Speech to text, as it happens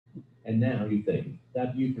And now you think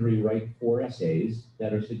that you can rewrite 4 essays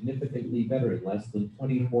that are significantly better in less than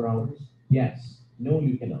 24 hours? Yes. No,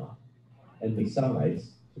 you cannot. And besides,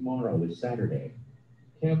 tomorrow is Saturday.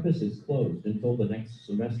 Campus is closed until the next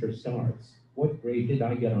semester starts. What grade did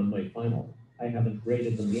I get on my final? I haven't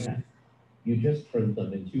graded them yet. You just turned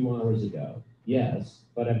them in 2 hours ago. Yes,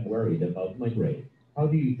 but I'm worried about my grade. How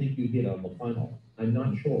do you think you did on the final? I'm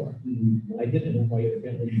not sure. I didn't quite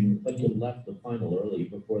finish, but you left the final early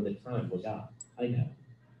before the time was up. I know.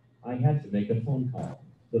 I had to make a phone call.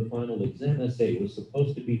 The final exam essay was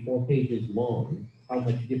supposed to be 4 pages long. How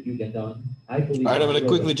much did you get done? I believe. All right, I'm going to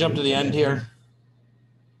quickly jump to the end here.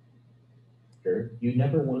 You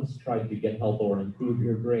never once tried to get help or improve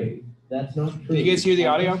your grade. That's not true. Can you guys hear the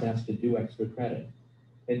audio? I just asked to do extra credit,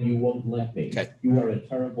 and you won't let me. Okay. You are a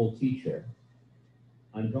terrible teacher.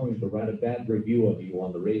 I'm going to write a bad review of you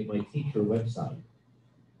on the Rate My Teacher website.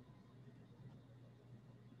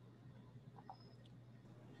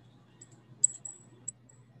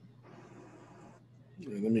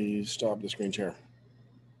 Let me stop the screen share.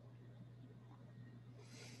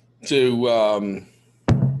 So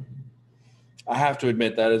I have to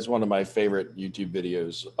admit that is one of my favorite YouTube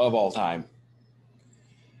videos of all time,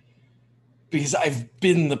 because I've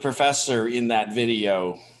been the professor in that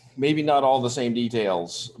video. Maybe not all the same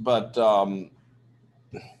details, but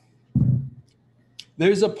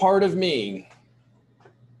there's a part of me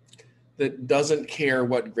that doesn't care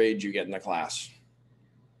what grade you get in the class.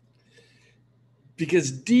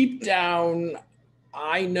 Because deep down,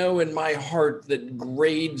 I know in my heart that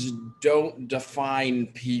grades don't define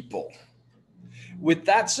people. With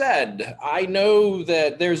that said, I know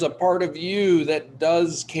that there's a part of you that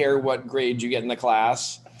does care what grade you get in the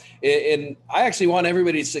class. And I actually want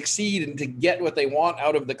everybody to succeed and to get what they want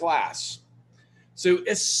out of the class. So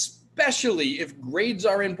especially if grades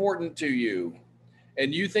are important to you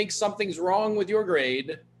and you think something's wrong with your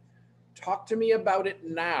grade, talk to me about it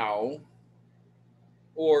now,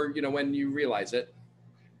 or when you realize it,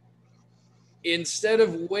 instead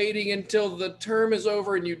of waiting until the term is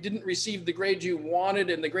over and you didn't receive the grade you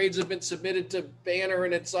wanted and the grades have been submitted to Banner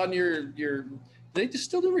and it's on your do they just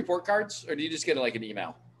still do report cards, or do you just get like an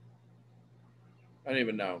email? I don't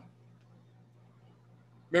even know.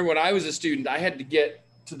 Remember when I was a student, I had to get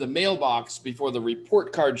to the mailbox before the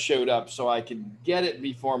report card showed up so I could get it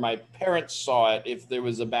before my parents saw it if there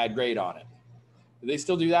was a bad grade on it. Do they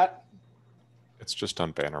still do that? It's just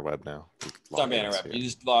on Bannerweb now. It's on Bannerweb. You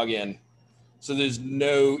just log in. So there's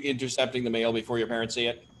no intercepting the mail before your parents see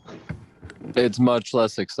it? It's much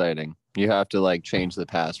less exciting. You have to change the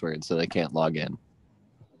password so they can't log in.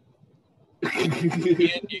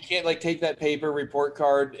 You can't take that paper report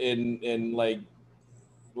card and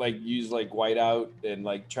use whiteout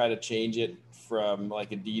and try to change it from a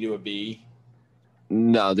D to a B.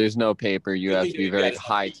 No, there's no paper. You have to be very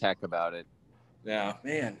high tech about it. Yeah,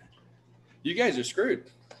 man, you guys are screwed.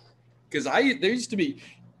 Because there used to be,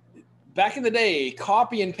 back in the day,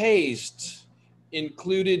 copy and paste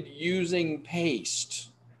included using paste.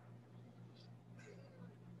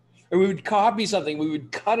 Or we would copy something, we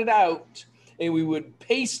would cut it out, and we would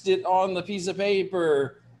paste it on the piece of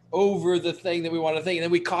paper over the thing that we want to think. And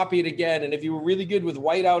then we copy it again. And if you were really good with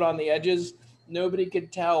whiteout on the edges, nobody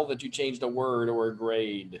could tell that you changed a word or a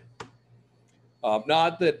grade.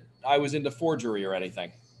 Not that I was into forgery or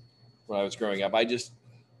anything when I was growing up. I just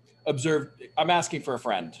observed, I'm asking for a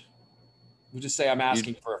friend. We'll just say I'm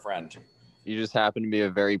asking for a friend. You just happen to be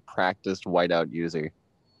a very practiced whiteout user.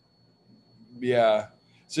 Yeah.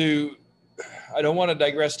 So I don't want to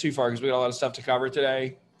digress too far because we got a lot of stuff to cover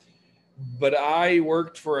today. But I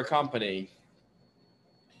worked for a company.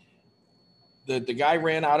 The guy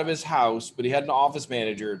ran out of his house, but he had an office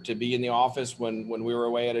manager to be in the office when we were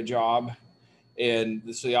away at a job.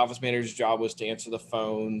 And so the office manager's job was to answer the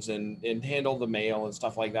phones and handle the mail and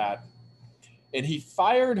stuff like that. And he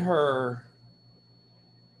fired her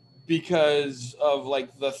because of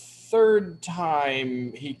the third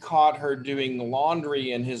time he caught her doing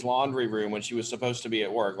laundry in his laundry room when she was supposed to be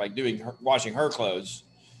at work, washing her clothes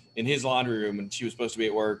in his laundry room when she was supposed to be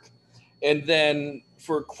at work. And then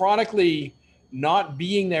for chronically not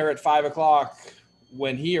being there at 5 o'clock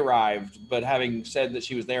when he arrived, but having said that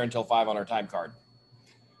she was there until 5 on her time card.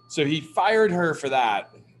 So he fired her for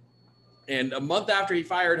that. And a month after he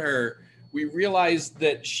fired her, we realized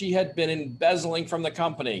that she had been embezzling from the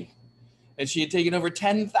company. And she had taken over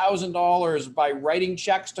 $10,000 by writing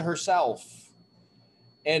checks to herself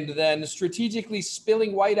and then strategically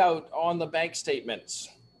spilling whiteout on the bank statements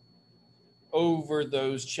over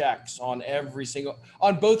those checks on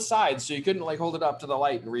both sides. So you couldn't hold it up to the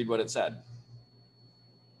light and read what it said.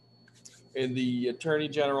 And the attorney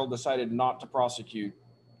general decided not to prosecute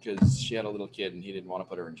because she had a little kid and he didn't want to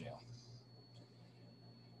put her in jail.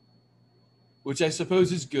 Which I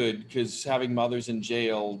suppose is good, because having mothers in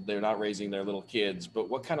jail, they're not raising their little kids. But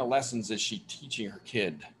what kind of lessons is she teaching her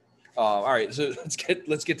kid? All right, so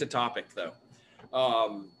let's get to topic though.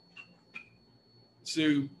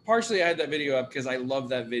 So partially I had that video up because I love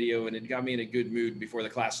that video and it got me in a good mood before the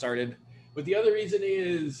class started. But the other reason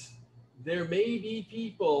is there may be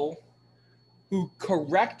people who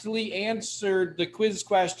correctly answered the quiz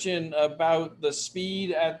question about the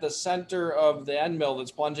speed at the center of the end mill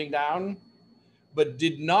that's plunging down, but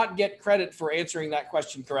did not get credit for answering that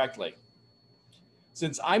question correctly.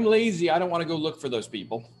 Since I'm lazy, I don't want to go look for those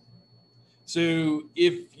people. So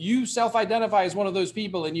if you self-identify as one of those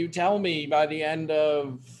people and you tell me by the end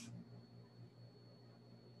of,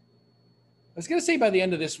 I was going to say by the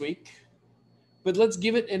end of this week, but let's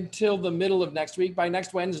give it until the middle of next week. By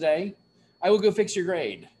next Wednesday, I will go fix your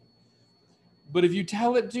grade. But if you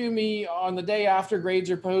tell it to me on the day after grades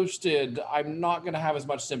are posted, I'm not going to have as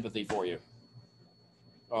much sympathy for you.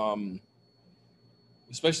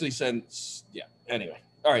 Especially since, yeah, anyway.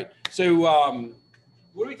 All right. So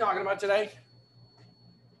what are we talking about today?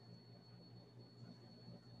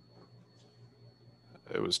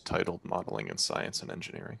 It was titled Modeling in Science and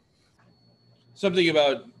Engineering. Something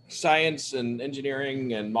about science and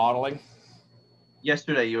engineering and modeling.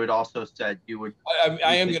 Yesterday, you had also said you would.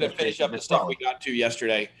 I am going to finish up the stuff we got to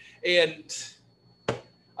yesterday. And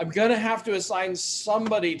I'm going to have to assign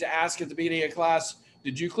somebody to ask at the beginning of class,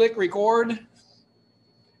 did you click record?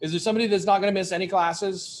 Is there somebody that's not going to miss any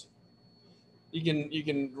classes? You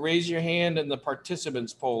can raise your hand in the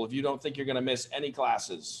participants poll if you don't think you're going to miss any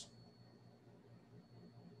classes.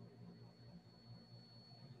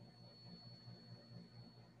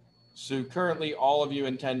 So currently, all of you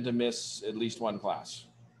intend to miss at least one class.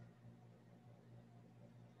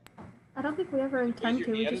 I don't think we ever intend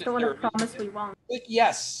to. We just don't want to promise we won't. Click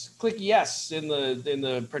yes. Click yes in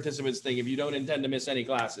the participants thing if you don't intend to miss any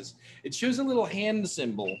classes. It shows a little hand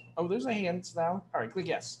symbol. Oh, there's a hand now. All right, click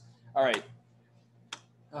yes. All right.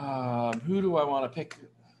 Who do I want to pick?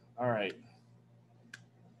 All right.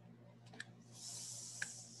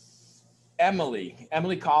 Emily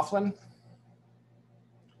Coughlin.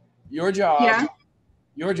 Your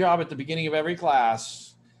job at the beginning of every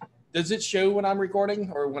class, does it show when I'm recording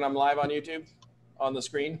or when I'm live on YouTube on the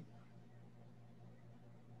screen?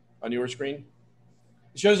 On your screen?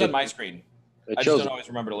 It shows on my screen. I just don't always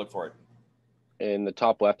remember to look for it. In the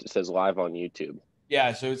top left, it says live on YouTube.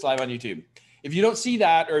 Yeah, so it's live on YouTube. If you don't see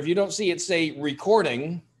that, or if you don't see it say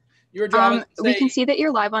recording, your job is to say, we can see that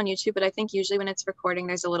you're live on YouTube, but I think usually when it's recording,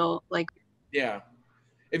 there's a little like. Yeah.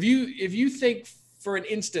 If you think for an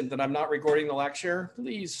instant that I'm not recording the lecture,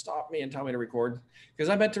 please stop me and tell me to record, because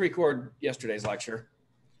I meant to record yesterday's lecture.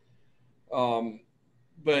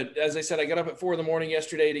 But as I said, I got up at 4 a.m.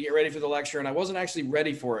 yesterday to get ready for the lecture, and I wasn't actually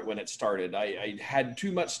ready for it when it started. I had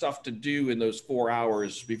too much stuff to do in those 4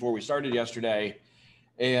 hours before we started yesterday,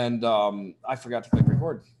 and I forgot to click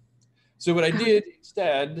record. So what I did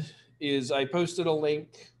instead is I posted a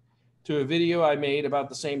link to a video I made about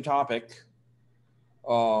the same topic,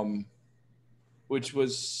 which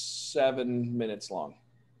was 7 minutes long,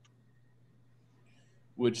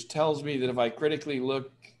 which tells me that if I critically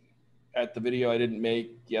look at the video I didn't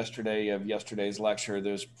make yesterday of yesterday's lecture,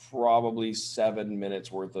 there's probably 7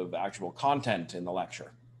 minutes worth of actual content in the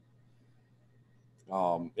lecture.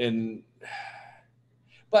 But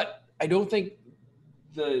I don't think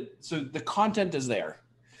the content is there,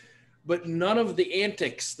 but none of the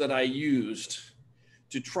antics that I used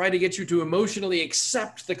to try to get you to emotionally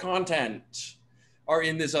accept the content are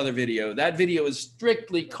in this other video. That video is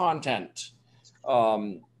strictly content.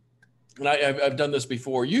 And I've done this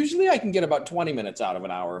before. Usually I can get about 20 minutes out of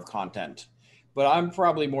an hour of content, but I'm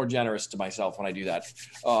probably more generous to myself when I do that.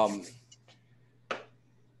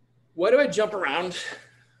 Why do I jump around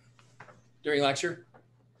during lecture?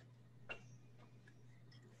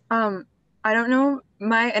 I don't know.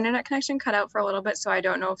 My internet connection cut out for a little bit, so I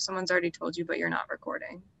don't know if someone's already told you, but you're not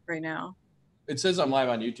recording right now. It says I'm live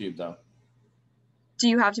on YouTube though. Do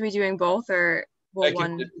you have to be doing both, or will I can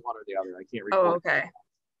one? do one or the other. I can't record. Oh, okay.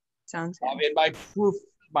 Sounds good. And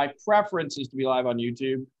my preference is to be live on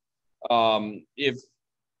YouTube. If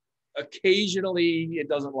occasionally it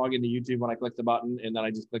doesn't log into YouTube when I click the button, and then I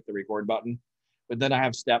just click the record button, but then I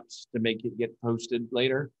have steps to make it get posted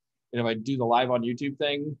later. And if I do the live on YouTube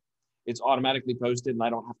thing, it's automatically posted and I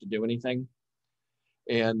don't have to do anything.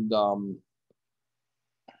 And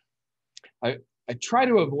I try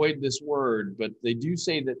to avoid this word, but they do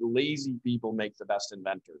say that lazy people make the best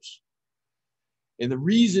inventors. And the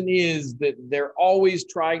reason is that they're always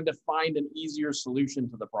trying to find an easier solution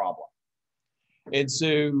to the problem. And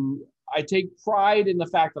so I take pride in the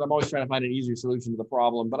fact that I'm always trying to find an easier solution to the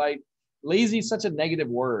problem, but lazy is such a negative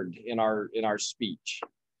word in our speech.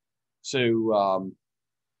 So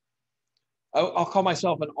I'll call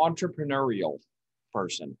myself an entrepreneurial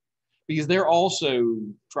person because they're also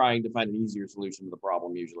trying to find an easier solution to the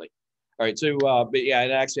problem usually. All right, so, but yeah,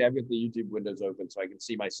 and actually I've got the YouTube windows open so I can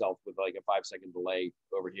see myself with like a 5-second delay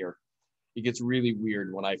over here. It gets really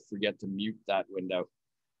weird when I forget to mute that window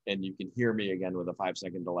and you can hear me again with a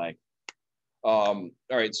 5-second delay. All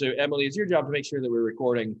right, so Emily, it's your job to make sure that we're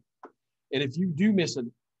recording. And if you do miss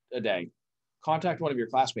a day, contact one of your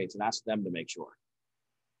classmates and ask them to make sure.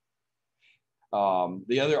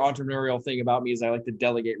 The other entrepreneurial thing about me is I like to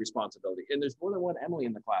delegate responsibility. And there's more than one Emily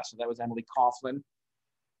in the class. So that was Emily Coughlin.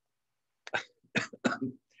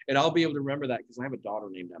 And I'll be able to remember that because I have a daughter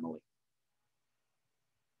named Emily.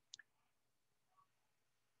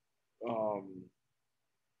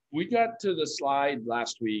 We got to the slide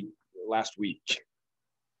last week.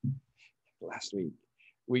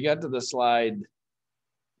 We got to the slide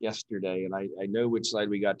yesterday, and I know which slide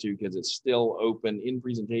we got to because it's still open in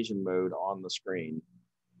presentation mode on the screen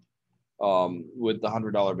with the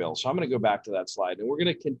 $100 bill. So I'm going to go back to that slide, and we're going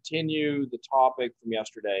to continue the topic from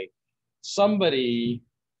yesterday. Somebody,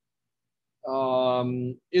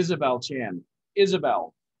 Isabel Chan.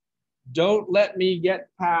 Isabel, don't let me get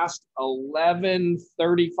past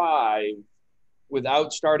 11:35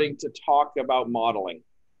 without starting to talk about modeling,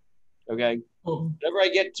 okay? Oh. Whatever I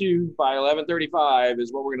get to by 11:35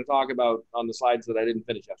 is what we're going to talk about on the slides that I didn't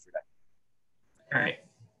finish yesterday. All right.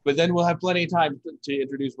 But then we'll have plenty of time to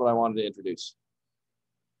introduce what I wanted to introduce.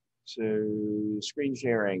 So screen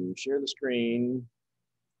sharing, share the screen,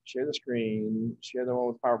 share the screen, share the one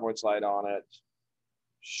with PowerPoint slide on it,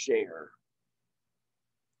 share.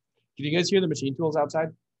 Can you guys hear the machine tools outside?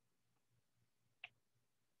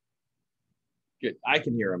 Good, I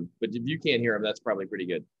can hear them, but if you can't hear them, that's probably pretty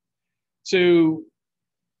good. So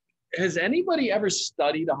has anybody ever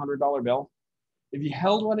studied a $100 bill? If you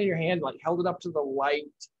held one in your hand, like held it up to the light,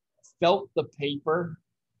 felt the paper?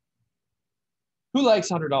 Who likes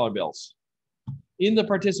 $100 bills? In the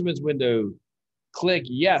participants window, click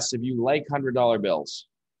yes if you like $100 bills.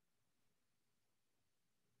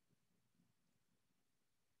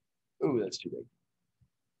 Ooh, that's too big.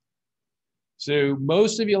 So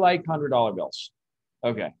most of you like $100 bills.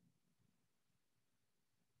 Okay.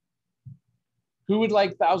 Who would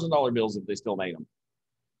like $1,000 bills if they still made them?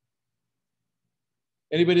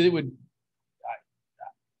 Anybody that would?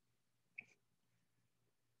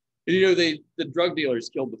 You know, the drug dealers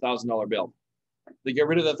killed the $1,000 bill. They get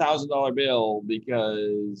rid of the $1,000 bill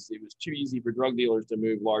because it was too easy for drug dealers to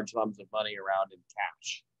move large sums of money around in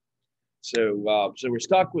cash. So, so we're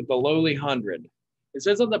stuck with the lowly 100. It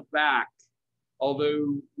says on the back,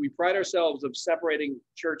 although we pride ourselves of separating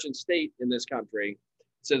church and state in this country,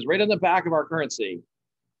 it says right on the back of our currency,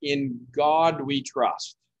 in God we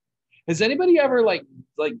trust. Has anybody ever like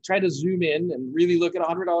tried to zoom in and really look at a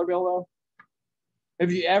 $100 bill though?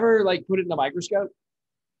 Have you ever like put it in a microscope?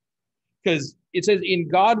 Because it says in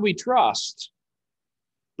God we trust,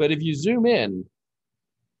 but if you zoom in,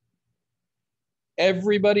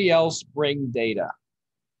 everybody else bring data.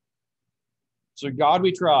 So God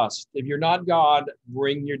we trust. If you're not God,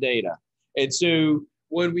 bring your data. And so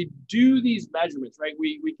when we do these measurements, right,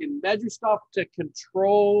 we can measure stuff to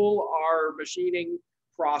control our machining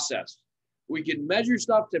process. We can measure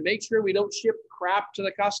stuff to make sure we don't ship crap to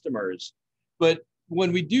the customers. But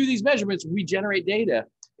when we do these measurements, we generate data.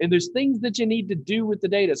 And there's things that you need to do with the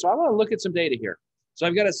data. So I want to look at some data here. So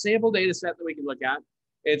I've got a sample data set that we can look at.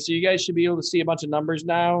 And so you guys should be able to see a bunch of numbers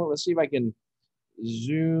now. Let's see if I can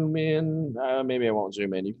zoom in. Maybe I won't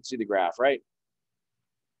zoom in. You can see the graph, right?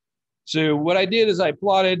 So what I did is I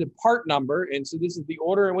plotted part number. And so this is the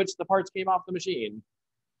order in which the parts came off the machine,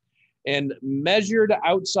 and measured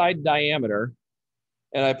outside diameter.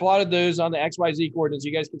 And I plotted those on the XYZ coordinates.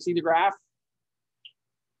 You guys can see the graph.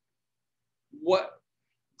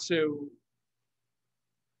 So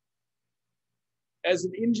as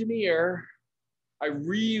an engineer, I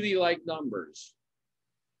really like numbers.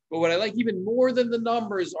 But what I like even more than the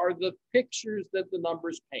numbers are the pictures that the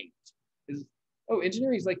numbers paint. Oh,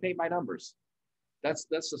 engineering is like paint by numbers. That's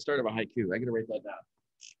the start of a haiku. I gotta write that down.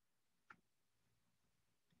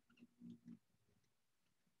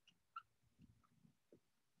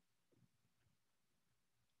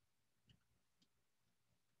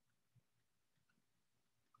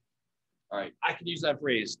 All right, I can use that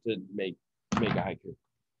phrase to make a haiku.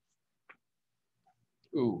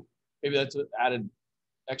 Ooh, maybe that's an added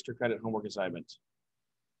extra credit homework assignment.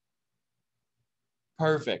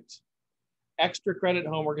 Perfect. Extra credit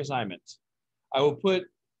homework assignment. I will put,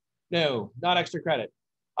 no, not extra credit.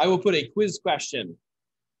 I will put a quiz question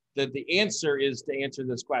that the answer is to answer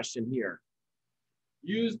this question here.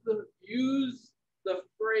 Use the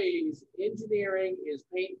phrase engineering is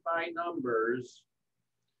paint by numbers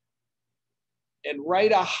and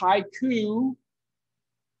write a haiku.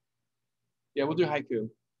 Yeah, we'll do haiku.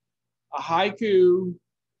 A haiku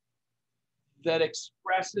that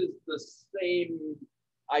expresses the same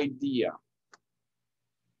idea.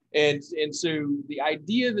 And so the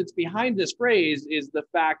idea that's behind this phrase is the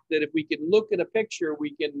fact that if we can look at a picture,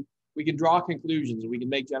 we can draw conclusions, we can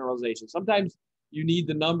make generalizations. Sometimes you need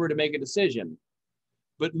the number to make a decision,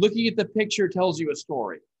 but looking at the picture tells you a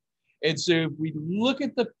story. And so if we look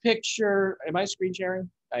at the picture, am I screen sharing?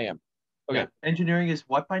 I am. Okay. Yeah. Engineering is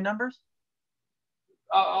what by numbers?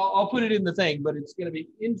 I'll put it in the thing, but it's going to be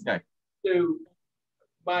in. Okay. So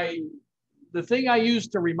the thing I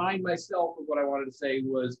used to remind myself of what I wanted to say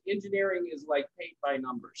was engineering is like paint by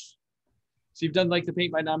numbers. So you've done like the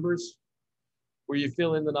paint by numbers where you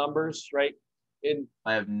fill in the numbers, right?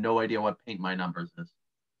 I have no idea what paint by numbers is.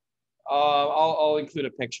 I'll include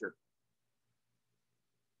a picture.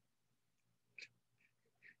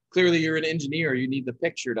 Clearly you're an engineer, you need the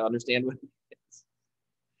picture to understand what it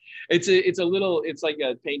is. It's like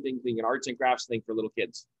a painting thing, an arts and crafts thing for little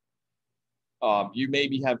kids. You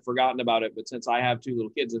maybe have forgotten about it, but since I have 2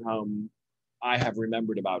 little kids at home, I have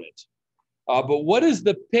remembered about it. But what does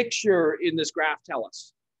the picture in this graph tell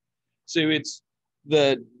us? So it's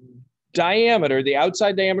the diameter, the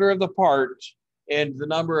outside diameter of the part, and the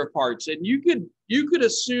number of parts. And you could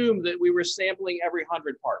assume that we were sampling every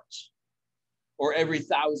 100 parts or every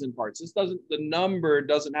 1,000 parts. The number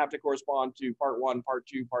doesn't have to correspond to part 1, part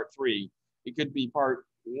 2, part 3. It could be part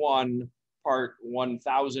 1, part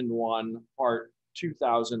 1001, part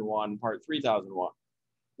 2001, part 3001,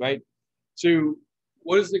 right? So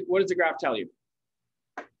what does the graph tell you?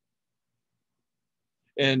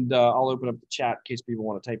 And I'll open up the chat in case people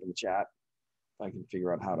want to type in the chat. If I can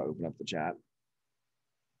figure out how to open up the chat.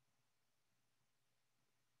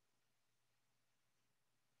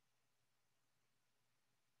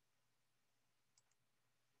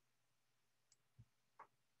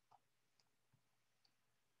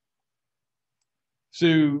 So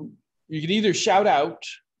you can either shout out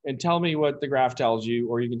and tell me what the graph tells you,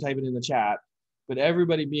 or you can type it in the chat. But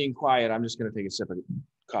everybody being quiet, I'm just going to take a sip of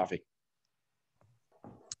coffee.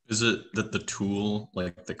 Is it that the tool,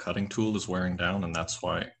 like the cutting tool, is wearing down and that's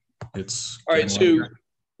why it's... All right, so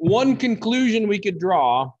one conclusion we could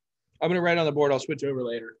draw, I'm going to write on the board, I'll switch over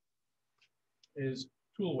later, is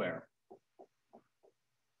tool wear.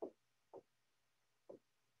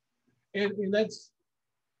 And that's,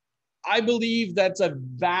 I believe that's a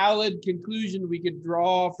valid conclusion we could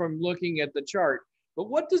draw from looking at the chart. But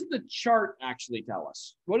what does the chart actually tell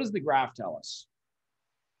us? What does the graph tell us?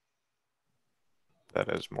 That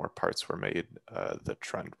as more parts were made, the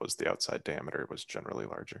trend was the outside diameter was generally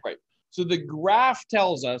larger. Right. So the graph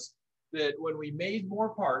tells us that when we made more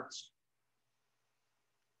parts,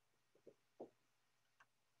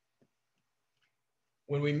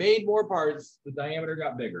 the diameter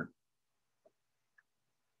got bigger.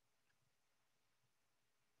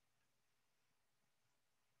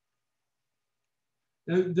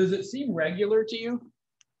 Does it seem regular to you?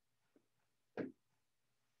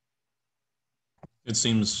 It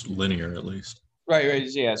seems linear, at least. Right,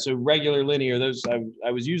 yeah. So regular, linear, those,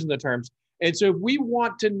 I was using the terms. And so if we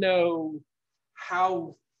want to know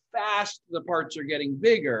how fast the parts are getting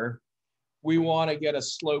bigger, we want to get a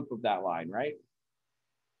slope of that line, right?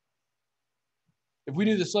 If we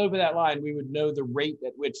knew the slope of that line, we would know the rate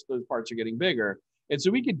at which those parts are getting bigger. And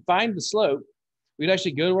so we could find the slope. We'd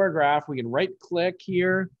actually go to our graph. We can right click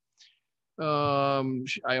here.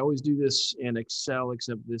 I always do this in Excel,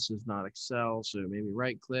 except this is not Excel. So maybe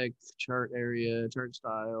right click, chart area, chart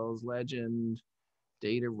styles, legend,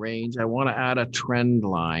 data range. I want to add a trend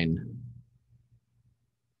line.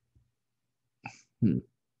 You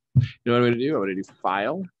know what I'm going to do? I'm going to do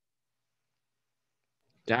File,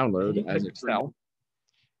 Download as Excel.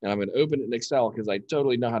 And I'm going to open it in Excel because I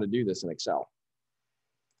totally know how to do this in Excel.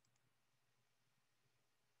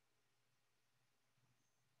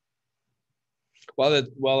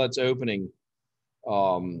 While that's opening,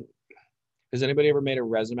 has anybody ever made a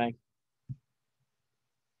resume?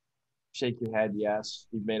 Shake your head, yes.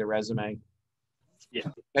 You've made a resume? Yeah.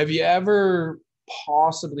 Have you ever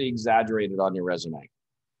possibly exaggerated on your resume?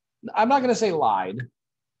 I'm not going to say lied,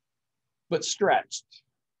 but stretched.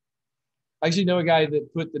 I actually know a guy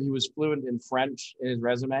that put that he was fluent in French in his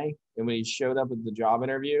resume, and when he showed up at the job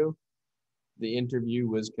interview, the interview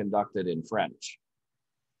was conducted in French.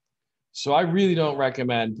 So I really don't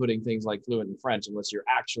recommend putting things like fluent in French unless you're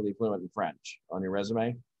actually fluent in French on your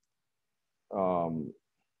resume. The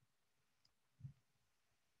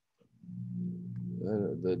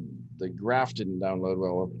graph didn't download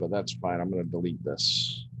well, but that's fine. I'm going to delete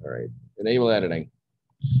this. All right. Enable editing.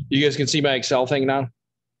 You guys can see my Excel thing now?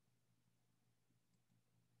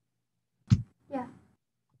 Yeah.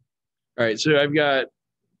 All right. So I've got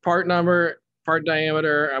part number, part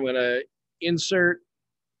diameter. I'm going to insert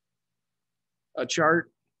a chart.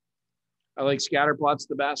 I like scatter plots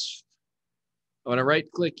the best. I'm going to right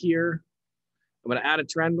click here. I'm going to add a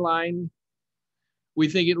trend line. We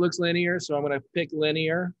think it looks linear, so I'm going to pick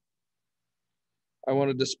linear. I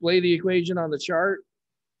want to display the equation on the chart,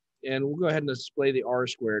 and we'll go ahead and display the R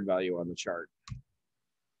squared value on the chart.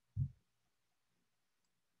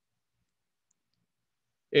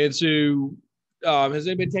 And so has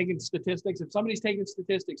anybody taken statistics? If somebody's taken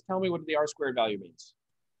statistics, tell me what the R squared value means.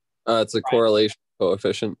 It's a correlation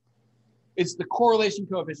coefficient. It's the correlation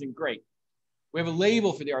coefficient. Great. We have a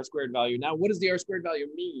label for the R squared value. Now, what does the R squared value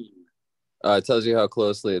mean? It tells you how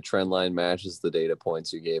closely a trend line matches the data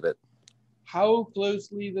points you gave it. How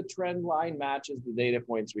closely the trend line matches the data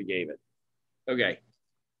points we gave it. Okay.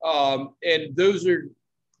 And those are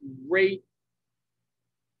great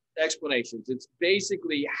explanations. It's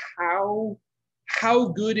basically how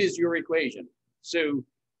good is your equation? So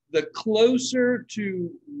the closer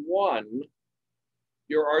to 1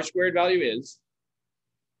 your R squared value is,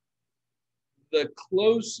 the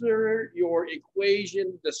closer your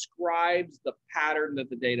equation describes the pattern that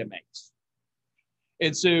the data makes.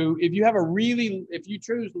 And so if you have if you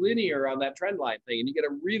choose linear on that trend line thing and you get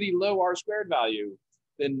a really low R squared value,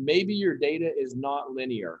 then maybe your data is not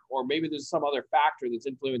linear, or maybe there's some other factor that's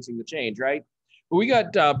influencing the change, right? But we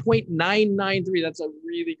got 0.993. That's a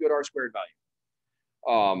really good R squared value.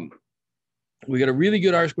 We got a really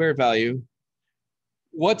good R squared value.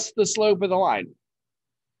 What's the slope of the line?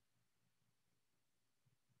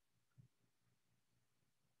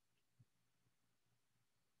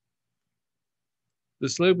 The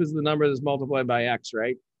slope is the number that's multiplied by x,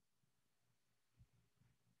 right?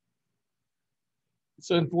 It's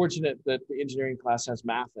so unfortunate that the engineering class has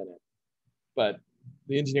math in it, but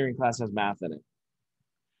the engineering class has math in it.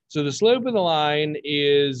 So the slope of the line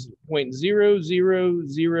is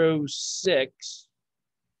 0.0006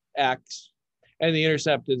 x, and the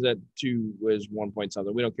intercept is at 2 is 1 point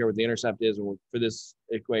something. We don't care what the intercept is for this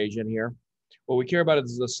equation here. What we care about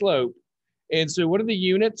is the slope. And so what are the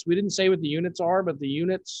units? We didn't say what the units are, but the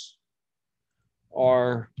units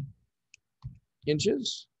are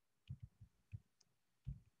inches.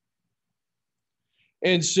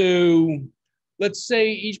 And so let's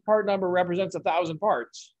say each part number represents 1,000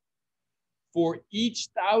 parts. For each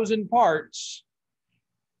 1,000 parts,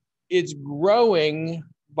 it's growing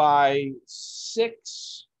by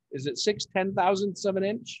 6, is it 6/10,000ths of an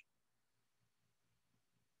inch?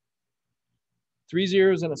 3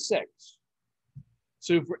 zeros and a 6.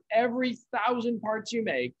 So for every 1,000 parts you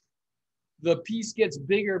make, the piece gets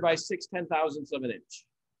bigger by 6/10,000ths of an inch.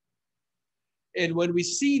 And when we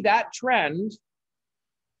see that trend,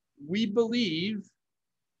 we believe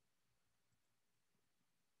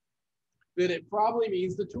that it probably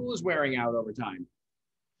means the tool is wearing out over time.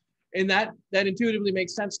 And that intuitively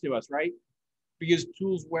makes sense to us, right? Because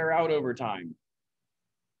tools wear out over time.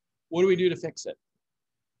 What do we do to fix it?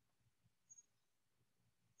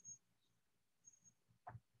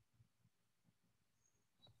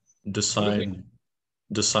 Decide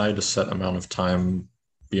a set amount of time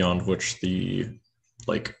beyond which the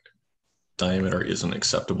diameter isn't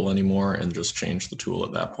acceptable anymore, and just change the tool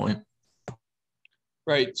at that point.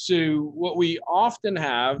 Right. So what we often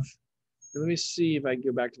have, let me see if I can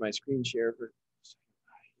go back to my screen share for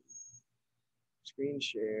screen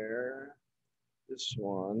share. This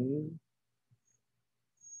one.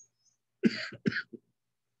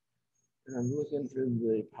 And I'm looking for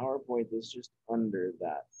the PowerPoint that's just under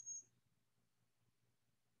that.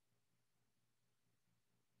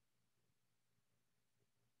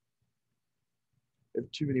 I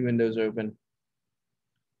have too many windows open.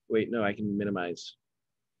 Wait, no, I can minimize.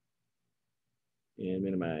 And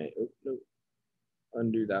minimize. Oh, no.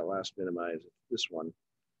 Undo that last minimize. This one.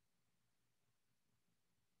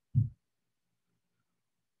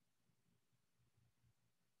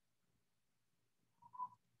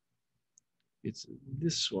 It's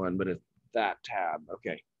this one, but it's that tab.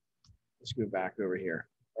 Okay. Let's go back over here.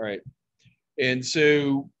 All right. And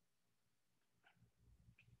so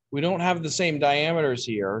we don't have the same diameters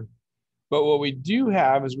here, but what we do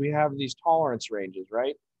have is we have these tolerance ranges,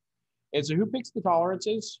 right? And so who picks the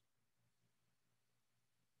tolerances?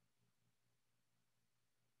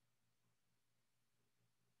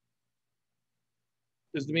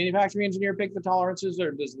 Does the manufacturing engineer pick the tolerances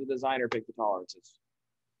or does the designer pick the tolerances?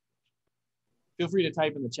 Feel free to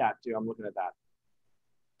type in the chat too. I'm looking at that.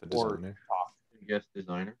 The Or designer. talk. I guess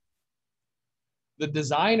designer. The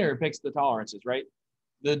designer picks the tolerances, right?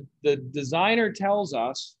 The designer tells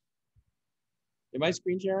us. Am I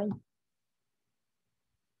screen sharing?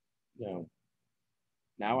 No.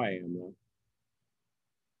 Now I am though.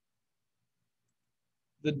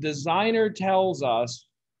 The designer tells us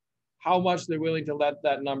how much they're willing to let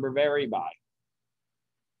that number vary by.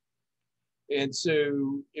 And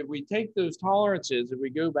so if we take those tolerances, if we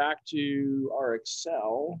go back to our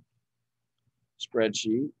Excel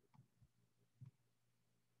spreadsheet,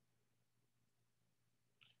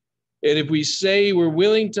 and if we say we're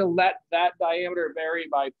willing to let that diameter vary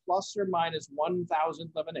by plus or minus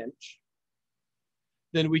 1/1000th of an inch,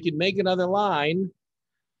 then we can make another line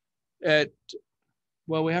at,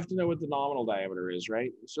 well, we have to know what the nominal diameter is,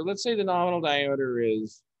 right? So let's say the nominal diameter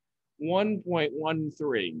is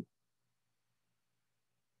 1.13.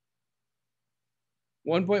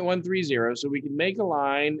 1.130. So we can make a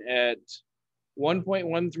line at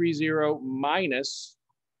 1.130 minus,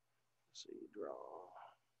 let's see, draw.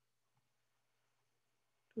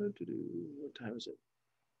 What time is it?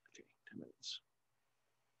 Okay, 10 minutes.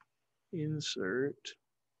 Insert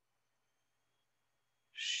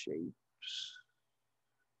shapes.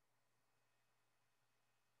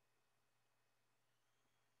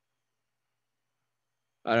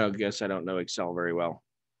 I guess I don't know Excel very well.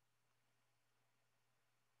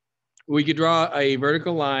 We could draw a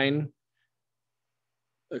vertical line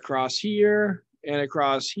across here and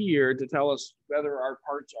across here to tell us whether our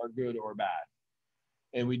parts are good or bad.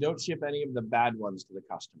 And we don't ship any of the bad ones to the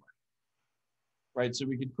customer. Right, so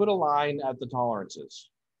we could put a line at the tolerances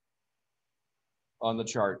on the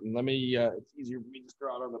chart. And let me, it's easier for me to just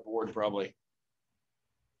draw it on the board probably.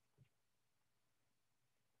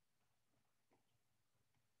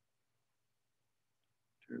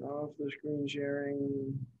 Turn off the screen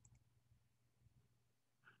sharing.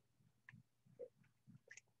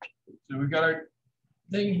 So we've got our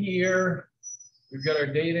thing here. We've got our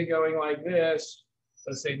data going like this.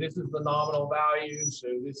 Let's say this is the nominal value. So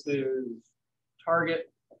this is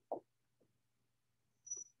target.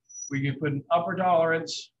 We can put an upper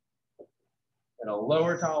tolerance and a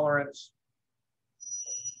lower tolerance.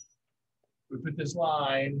 We put this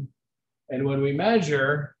line, and when we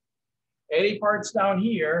measure any parts down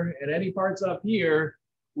here and any parts up here,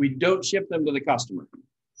 we don't ship them to the customer.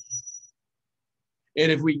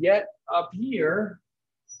 And if we get up here,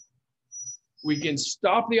 we can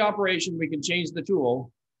stop the operation, we can change the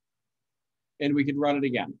tool, and we can run it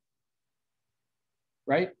again.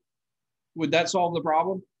 Right? Would that solve the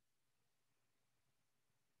problem?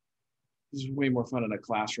 This is way more fun in a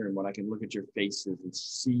classroom when I can look at your faces and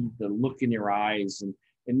see the look in your eyes and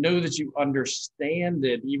know that you understand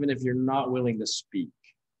it, even if you're not willing to speak.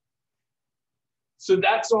 So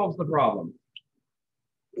that solves the problem.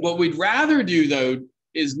 What we'd rather do, though,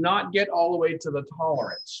 is not get all the way to the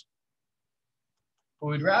tolerance.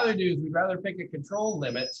 What we'd rather do is we'd rather pick a control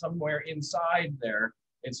limit somewhere inside there.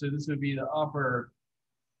 And so this would be the upper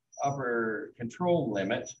control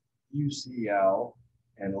limit, UCL,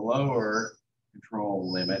 and lower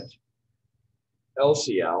control limit,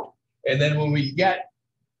 LCL. And then when we get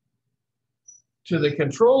to the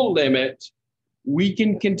control limit, we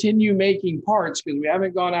can continue making parts because we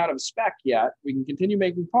haven't gone out of spec yet. We can continue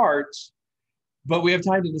making parts, but we have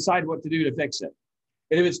time to decide what to do to fix it.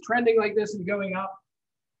 And if it's trending like this and going up,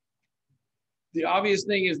 the obvious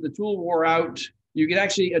thing is the tool wore out. You can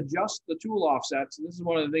actually adjust the tool offsets. And this is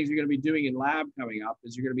one of the things you're going to be doing in lab coming up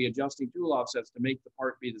is you're going to be adjusting tool offsets to make the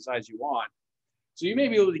part be the size you want. So you may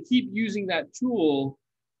be able to keep using that tool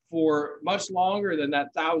for much longer than that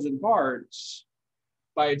 1,000 parts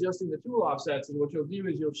by adjusting the tool offsets. And what you'll do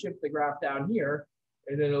is you'll shift the graph down here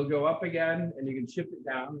and then it'll go up again and you can shift it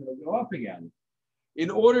down and it'll go up again. In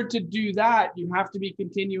order to do that, you have to be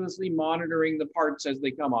continuously monitoring the parts as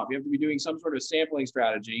they come off. You have to be doing some sort of sampling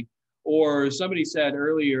strategy. Or somebody said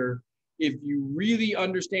earlier, if you really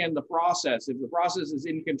understand the process, if the process is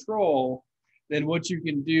in control, then what you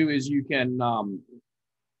can do is you can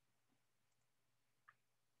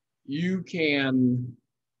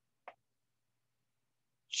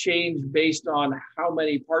change based on how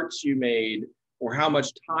many parts you made or how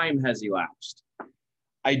much time has elapsed.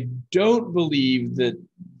 I don't believe that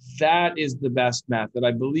that is the best method.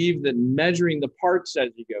 I believe that measuring the parts as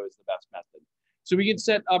you go is the best method. So we can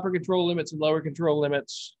set upper control limits and lower control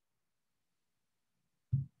limits.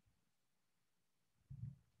 Turn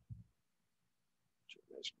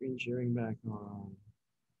my screen sharing back on.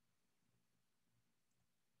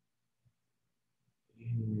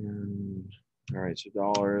 All right, so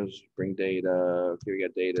dollars, bring data. Okay, we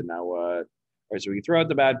got data, now what? All right, so we can throw out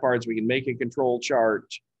the bad parts. We can make a control chart.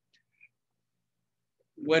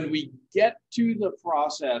 When we get to the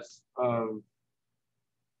process of,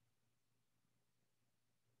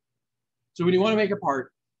 so when you want to make a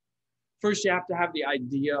part, first you have to have the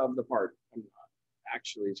idea of the part. I'm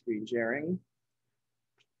actually screen sharing.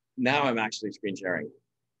 Now I'm actually screen sharing.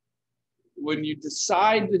 When you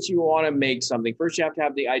decide that you want to make something, first you have to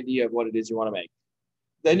have the idea of what it is you want to make.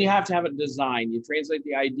 Then you have to have a design. You translate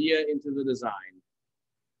the idea into the design.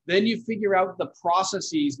 Then you figure out the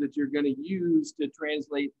processes that you're going to use to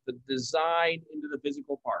translate the design into the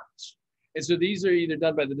physical parts. And so these are either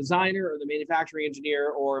done by the designer or the manufacturing engineer,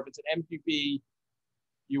 or if it's an MQP,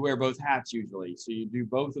 you wear both hats usually. So you do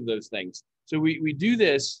both of those things. So we do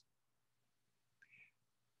this.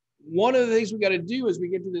 One of the things we got to do as we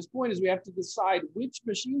get to this point is we have to decide which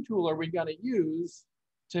machine tool are we going to use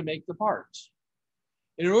to make the parts.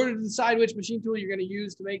 And in order to decide which machine tool you're going to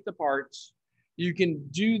use to make the parts, you can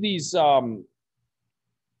do these CPK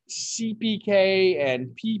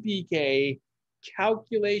and PPK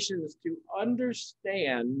calculations to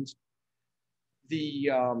understand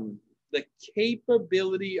the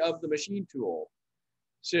capability of the machine tool.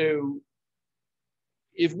 So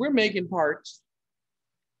if we're making parts,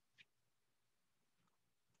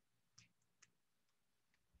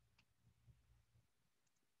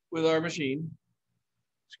 with our machine,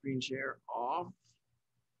 screen share off.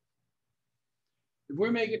 If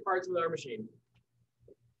we're making parts with our machine,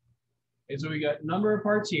 and so we got number of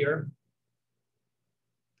parts here,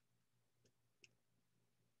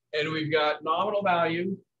 and we've got nominal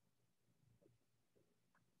value,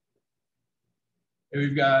 and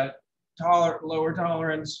we've got lower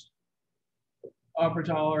tolerance, upper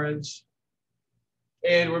tolerance,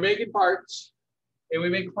 and we're making parts. And we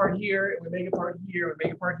make a part here, and we make a part here, we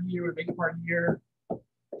make a part here, we make a part here.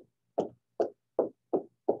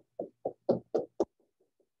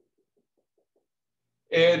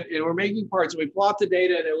 And we're making parts, and we plot the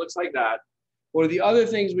data, and it looks like that. One of the other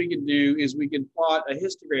things we can do is we can plot a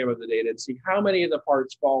histogram of the data and see how many of the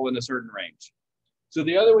parts fall in a certain range. So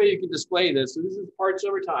the other way you can display this, so this is parts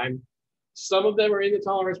over time. Some of them are in the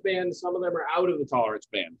tolerance band, some of them are out of the tolerance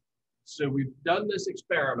band. So we've done this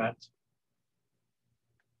experiment.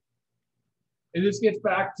 And this gets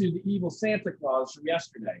back to the evil Santa Claus from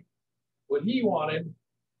yesterday. What he wanted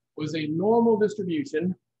was a normal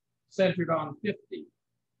distribution centered on 50.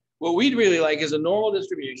 What we'd really like is a normal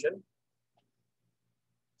distribution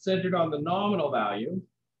centered on the nominal value.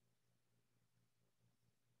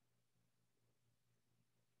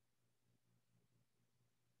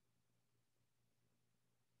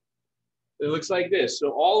 It looks like this.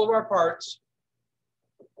 So all of our parts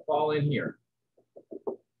fall in here.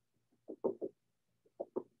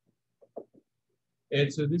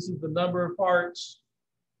 And so this is the number of parts.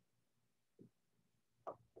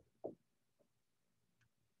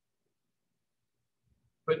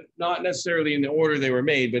 But not necessarily in the order they were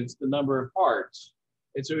made, but it's the number of parts.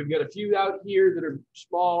 And so we've got a few out here that are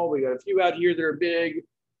small. We got a few out here that are big.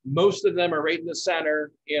 Most of them are right in the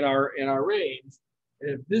center in our range.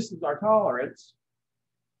 And if this is our tolerance,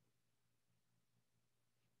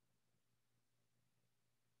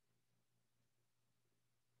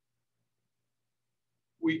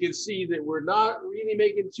 we can see that we're not really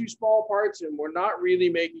making too small parts and we're not really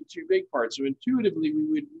making too big parts. So intuitively, we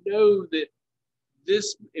would know that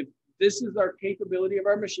if this is our capability of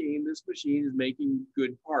our machine, this machine is making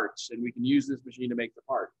good parts and we can use this machine to make the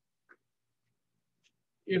part.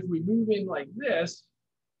 If we move in like this,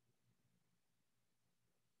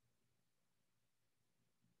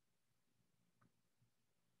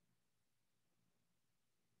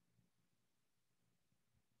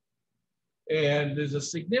 and there's a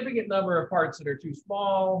significant number of parts that are too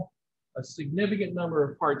small, a significant number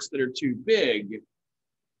of parts that are too big,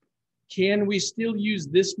 can we still use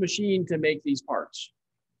this machine to make these parts?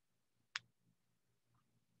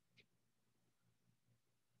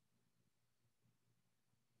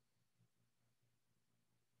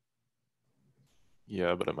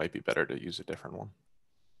 Yeah, but it might be better to use a different one.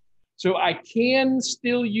 So I can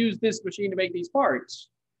still use this machine to make these parts,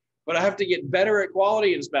 but I have to get better at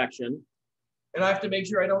quality inspection. And I have to make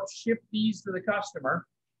sure I don't ship these to the customer.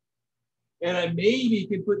 And I maybe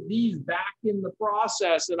can put these back in the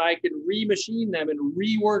process and I can remachine them and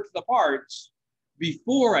rework the parts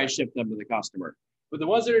before I ship them to the customer. But the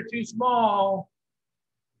ones that are too small,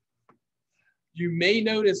 you may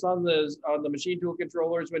notice on the machine tool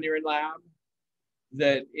controllers when you're in lab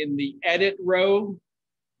that in the edit row,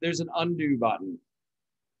 there's an undo button.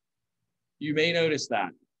 You may notice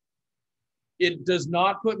that. It does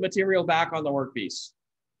not put material back on the workpiece.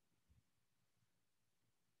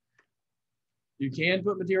 You can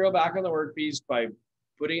put material back on the workpiece by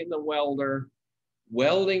putting it in the welder,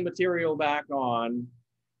 welding material back on,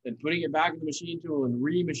 then putting it back in the machine tool and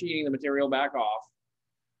remachining the material back off.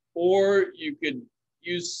 Or you could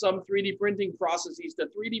use some 3D printing processes to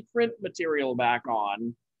 3D print material back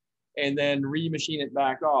on and then remachine it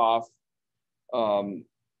back off.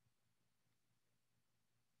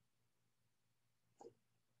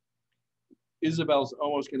 Isabel's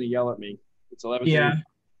almost going to yell at me. It's 11. Yeah.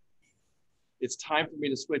 It's time for me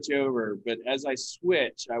to switch over, but as I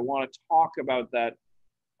switch, I want to talk about that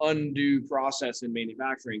undo process in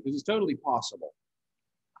manufacturing because it's totally possible.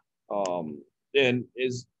 And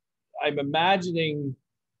is I'm imagining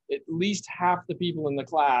at least half the people in the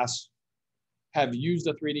class have used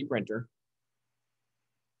a 3D printer,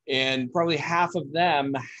 and probably half of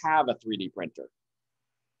them have a 3D printer.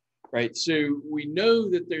 Right, so we know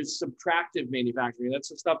that there's subtractive manufacturing. That's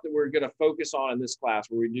the stuff that we're going to focus on in this class,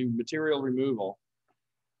 where we do material removal.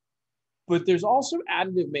 But there's also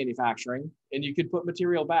additive manufacturing, and you could put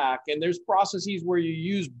material back. And there's processes where you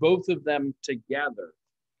use both of them together.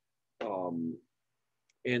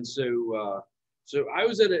 And so I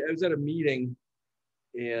was at a meeting,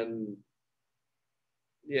 and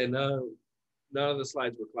yeah, none of the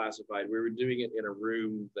slides were classified. We were doing it in a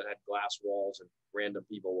room that had glass walls and random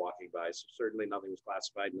people walking by. So certainly nothing was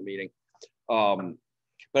classified in the meeting. But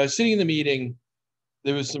I was sitting in the meeting.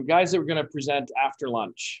 There was some guys that were going to present after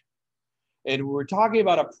lunch. And we were talking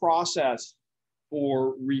about a process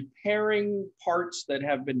for repairing parts that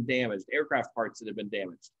have been damaged, aircraft parts that have been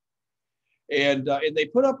damaged. And they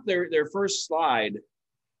put up their first slide,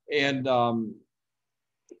 and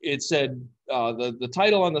it said, the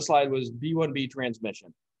title on the slide was B1B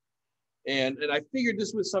transmission. And I figured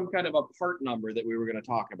this was some kind of a part number that we were going to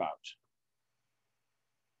talk about.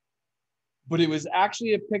 But it was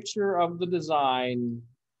actually a picture of the design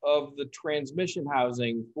of the transmission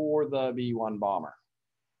housing for the B-1 bomber.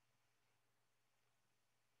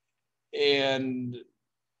 And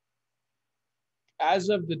as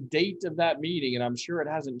of the date of that meeting, and I'm sure it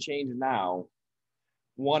hasn't changed now,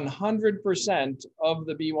 100% of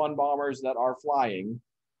the B-1 bombers that are flying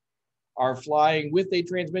with a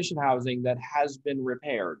transmission housing that has been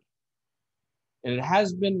repaired. And it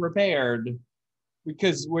has been repaired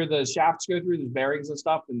because where the shafts go through, there's bearings and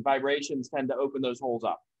stuff, and vibrations tend to open those holes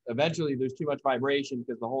up. Eventually, there's too much vibration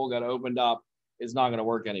because the hole got opened up. It's not going to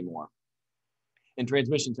work anymore. And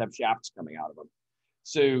transmissions have shafts coming out of them.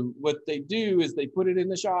 So what they do is they put it in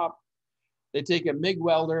the shop. They take a MIG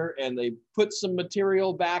welder and they put some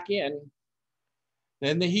material back in.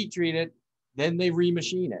 Then they heat treat it. Then they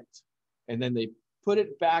remachine it. And then they put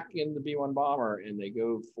it back in the B-1 bomber and they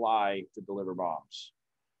go fly to deliver bombs.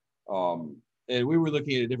 And we were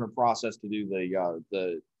looking at a different process to do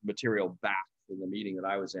the material back in the meeting that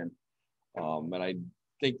I was in. And I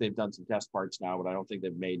think they've done some test parts now, but I don't think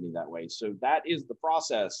they've made any that way. So that is the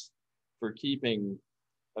process for keeping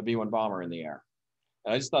a B-1 bomber in the air.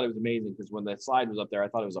 And I just thought it was amazing because when the slide was up there, I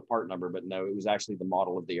thought it was a part number, but no, it was actually the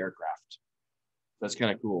model of the aircraft. That's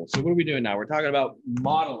kind of cool. So what are we doing now? We're talking about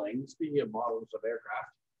modeling. Speaking of models of aircraft,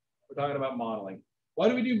 we're talking about modeling. Why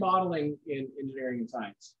do we do modeling in engineering and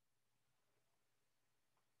science?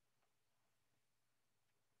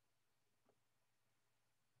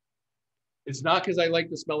 It's not because I like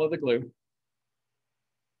the smell of the glue,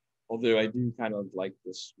 although I do kind of like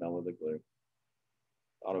the smell of the glue.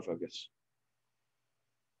 Autofocus.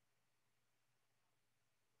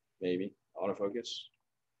 Maybe autofocus.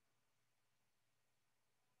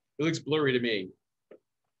 It looks blurry to me.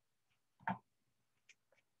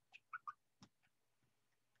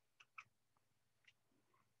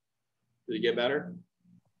 Did it get better?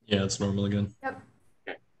 Yeah, it's normal again. Yep.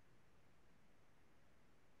 Okay.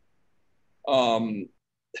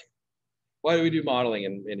 Why do we do modeling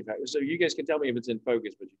in manufacturing? So you guys can tell me if it's in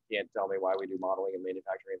focus, but you can't tell me why we do modeling in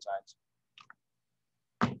manufacturing and science.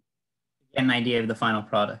 Get an idea of the final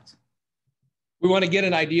product. We want to get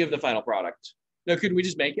an idea of the final product. No, couldn't we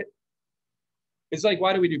just make it? It's like,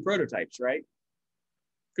 why do we do prototypes, right?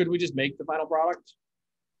 Could we just make the final product?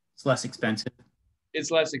 It's less expensive. It's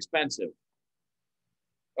less expensive.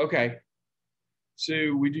 Okay.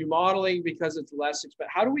 So we do modeling because it's less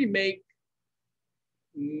expensive. How do we make,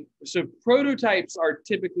 so prototypes are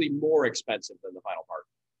typically more expensive than the final part.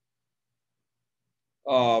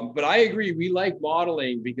 But I agree, we like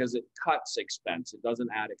modeling because it cuts expense. It doesn't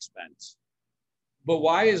add expense. But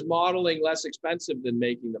why is modeling less expensive than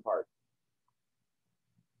making the part?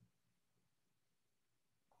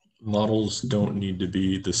 Models don't need to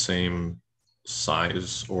be the same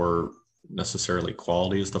size or necessarily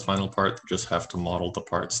quality is the final part. You just have to model the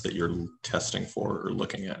parts that you're testing for or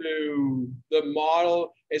looking at. So the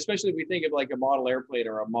model, especially if we think of like a model airplane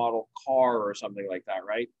or a model car or something like that,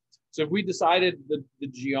 right? So if we decided the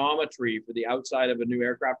geometry for the outside of a new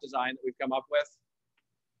aircraft design that we've come up with,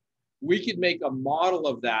 we could make a model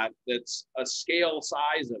of that that's a scale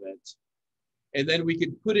size of it. And then we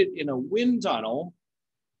could put it in a wind tunnel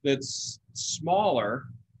that's smaller,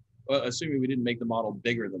 assuming we didn't make the model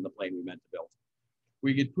bigger than the plane we meant to build.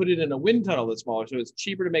 We could put it in a wind tunnel that's smaller, so it's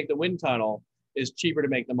cheaper to make the wind tunnel, is cheaper to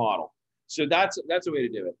make the model. So that's a way to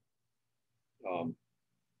do it.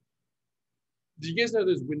 Do you guys know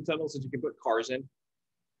there's wind tunnels that you can put cars in?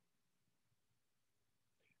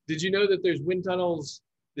 Did you know that there's wind tunnels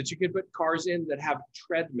that you can put cars in that have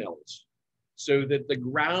treadmills so that the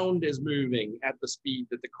ground is moving at the speed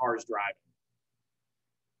that the car's driving?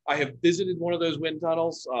 I have visited one of those wind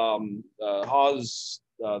tunnels. The Haas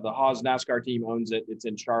NASCAR team owns it. It's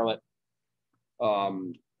in Charlotte.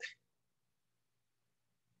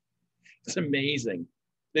 It's amazing.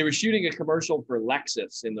 They were shooting a commercial for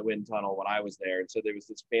Lexus in the wind tunnel when I was there. And so there was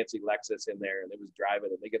this fancy Lexus in there and it was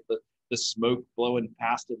driving and they get the smoke blowing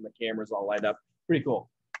past it and the cameras all light up. Pretty cool.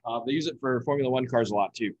 They use it for Formula One cars a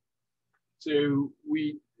lot too. So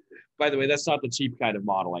by the way, that's not the cheap kind of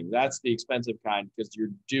modeling. That's the expensive kind because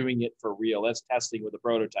you're doing it for real. That's testing with a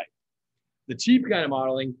prototype. The cheap kind of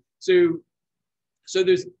modeling, so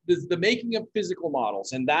there's the making of physical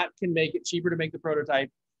models, and that can make it cheaper to make the prototype.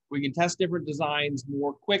 We can test different designs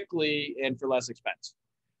more quickly and for less expense.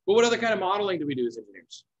 But what other kind of modeling do we do as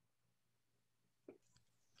engineers?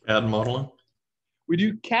 CAD modeling? We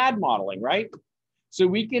do CAD modeling, right? So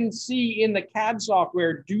we can see in the CAD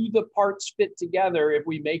software, do the parts fit together if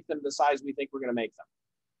we make them the size we think we're going to make them?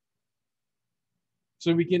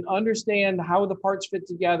 So we can understand how the parts fit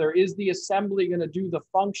together. Is the assembly going to do the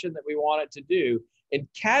function that we want it to do? And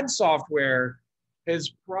CAD software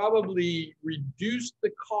has probably reduced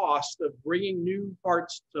the cost of bringing new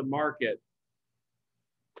parts to market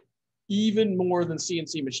even more than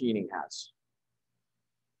CNC machining has.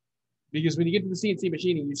 Because when you get to the CNC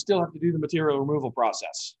machining, you still have to do the material removal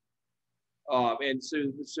process. And so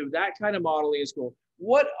that kind of modeling is cool.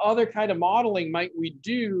 What other kind of modeling might we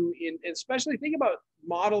do especially think about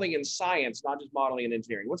modeling in science, not just modeling in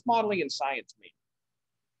engineering. What's modeling in science mean?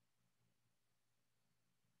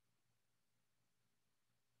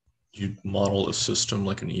 You model a system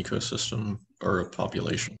like an ecosystem or a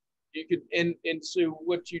population. You could, and so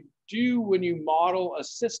what you do when you model a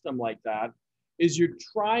system like that is you're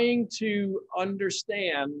trying to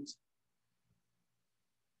understand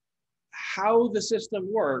how the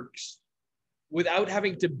system works without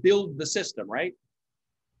having to build the system, right?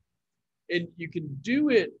 And you can do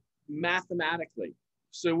it mathematically.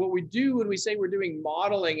 So what we do when we say we're doing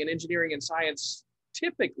modeling in engineering and science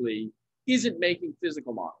typically isn't making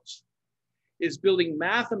physical models. It's building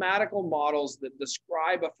mathematical models that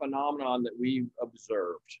describe a phenomenon that we've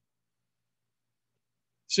observed.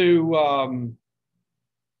 So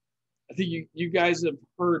I think you guys have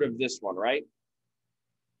heard of this one, right?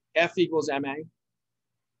 F equals MA.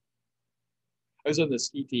 I was on the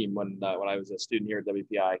ski team when I was a student here at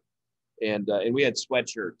WPI, and we had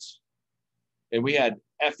sweatshirts, and we had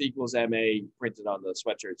F equals MA printed on the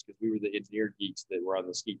sweatshirts because we were the engineer geeks that were on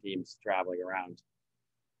the ski teams traveling around.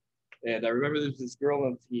 And I remember there was this girl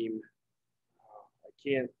on the team.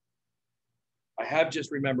 I have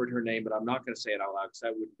just remembered her name, but I'm not going to say it out loud because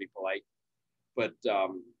that wouldn't be polite. But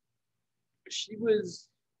she was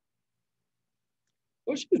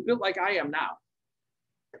built like I am now.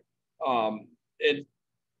 And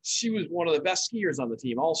she was one of the best skiers on the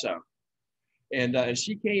team also. And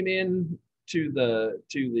she came in to the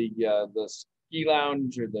ski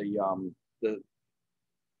lounge or the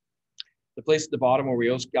place at the bottom where we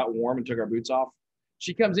all got warm and took our boots off.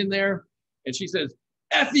 She comes in there and she says,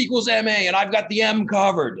 F equals MA, and I've got the M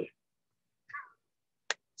covered.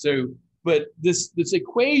 So, but this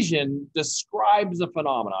equation describes a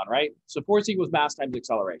phenomenon, right? So force equals mass times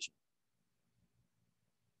acceleration.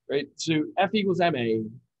 Right? So F equals MA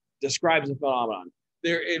describes a phenomenon.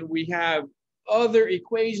 And we have other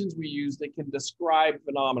equations we use that can describe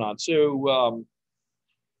phenomenon. So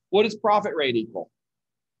what does profit rate equal?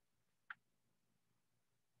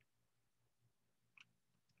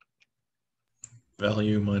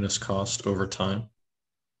 Value minus cost over time.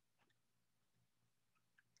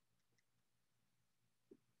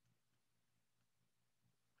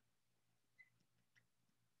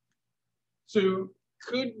 So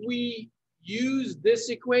could we use this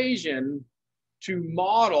equation to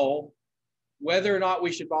model whether or not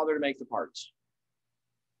we should bother to make the parts?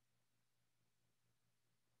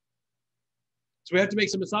 So we have to make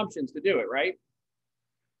some assumptions to do it, right?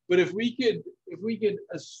 But if we could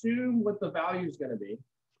assume what the value is going to be,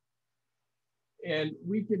 and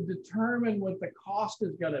we could determine what the cost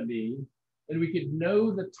is going to be, and we could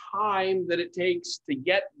know the time that it takes to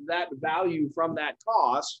get that value from that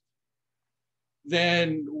cost,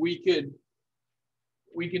 then we could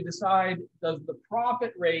decide, does the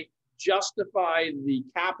profit rate justify the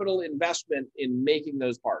capital investment in making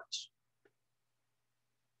those parts?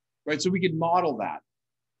 Right, so we could model that.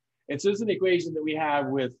 And so it's an equation that we have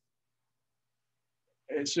with,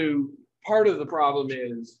 and so part of the problem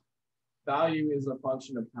is value is a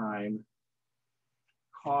function of time,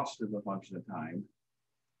 cost is a function of time.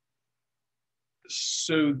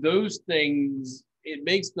 So those things, it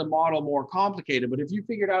makes the model more complicated. But if you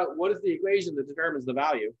figured out what is the equation that determines the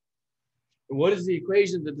value, and what is the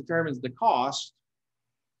equation that determines the cost,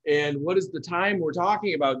 and what is the time we're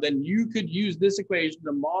talking about, then you could use this equation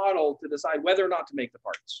to model to decide whether or not to make the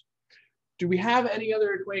parts. Do we have any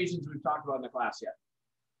other equations we've talked about in the class yet?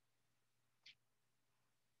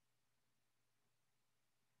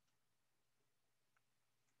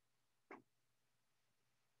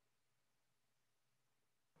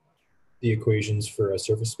 The equations for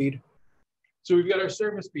surface speed. So we've got our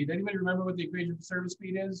surface speed. Anybody remember what the equation for surface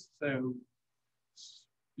speed is? So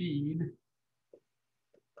speed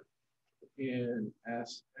in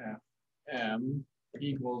SFM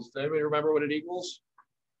equals, does anybody remember what it equals?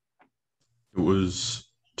 It was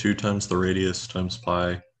 2 times the radius times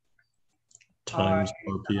pi times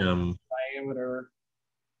RPM diameter,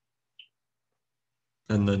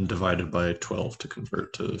 and then divided by 12 to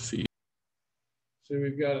convert to feet. So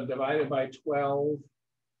we've got it divided by 12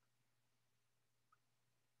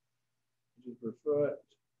 per foot.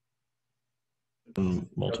 And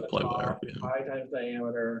multiply by RPM. Pi times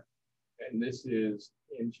diameter, and this is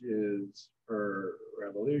inches per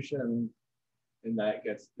revolution, and that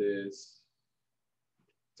gets this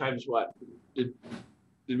times what? Did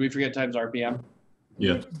we forget times RPM?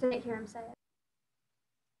 Yeah. You just didn't hear him say it.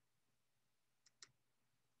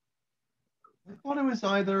 I thought it was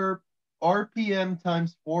either RPM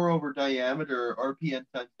times 4 over diameter, or RPM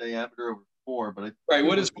times diameter over 4, but right,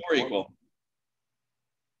 what does 4 equal?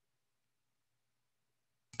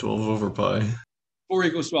 12 over pi. 4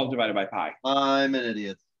 equals 12 divided by pi. I'm an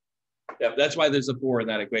idiot. Yeah, that's why there's a 4 in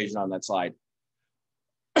that equation on that slide.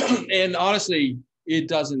 And honestly, it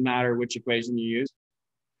doesn't matter which equation you use.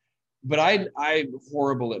 But I'm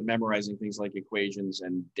horrible at memorizing things like equations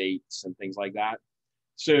and dates and things like that.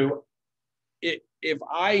 So if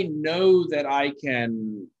I know that I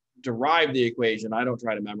can derive the equation, I don't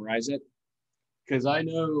try to memorize it, because I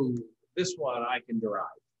know this one I can derive.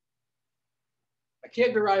 I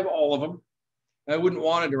can't derive all of them. I wouldn't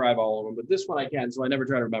want to derive all of them, but this one I can, so I never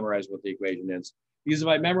try to memorize what the equation is. Because if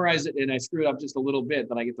I memorize it and I screw it up just a little bit,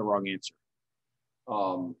 then I get the wrong answer.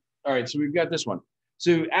 All right, so we've got this one.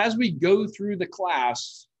 So as we go through the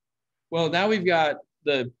class, well, now we've got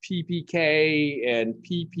the PPK and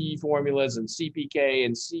PP formulas and CPK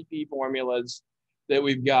and CP formulas that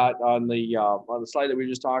we've got on the slide that we were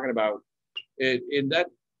just talking about. In that,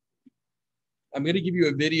 I'm going to give you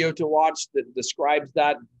a video to watch that describes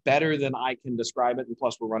that better than I can describe it. And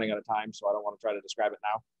plus, we're running out of time, so I don't want to try to describe it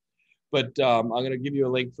now. But I'm going to give you a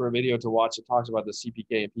link for a video to watch that talks about the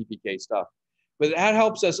CPK and PPK stuff. But that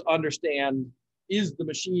helps us understand, is the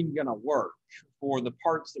machine going to work for the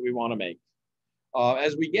parts that we want to make?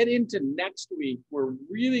 As we get into next week, we're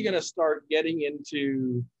really going to start getting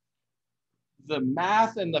into the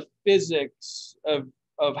math and the physics of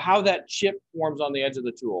how that chip forms on the edge of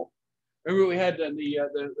the tool. Remember, we had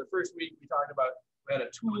the first week we talked about, we had a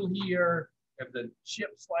tool here, we have the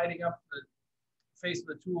chip sliding up the face of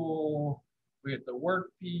the tool, we have the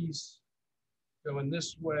workpiece going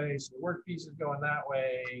this way, so the workpiece is going that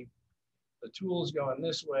way, the tool is going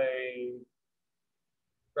this way,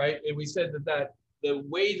 right? And we said that the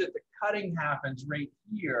way that the cutting happens right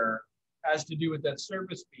here has to do with that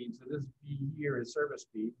surface speed. So this B here is surface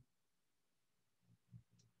speed.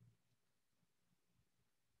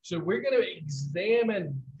 So we're going to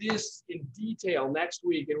examine this in detail next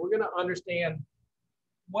week, and we're going to understand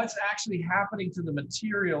what's actually happening to the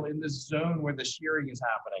material in this zone where the shearing is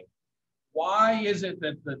happening. Why is it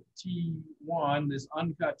that the T1, this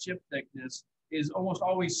uncut chip thickness, is almost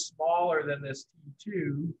always smaller than this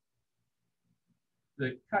T2,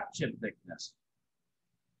 the cut chip thickness,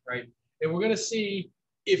 right? And we're going to see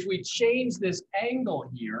if we change this angle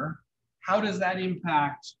here, how does that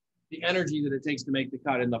impact the energy that it takes to make the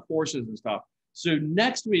cut and the forces and stuff. So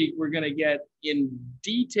next week, we're going to get in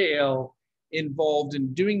detail involved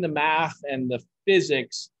in doing the math and the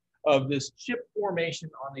physics of this chip formation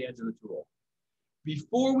on the edge of the tool.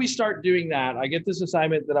 before we start doing that, I get this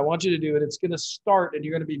assignment that I want you to do, and it's going to start, and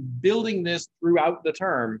you're going to be building this throughout the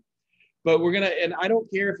term. But we're going to, and I don't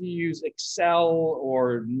care if you use Excel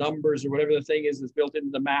or numbers or whatever the thing is that's built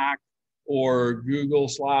into the Mac or Google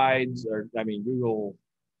Slides, or I mean, Google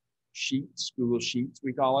Sheets,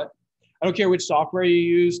 we call it. I don't care which software you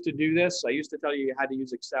use to do this. I used to tell you how to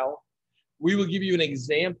use Excel. We will give you an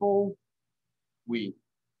example. I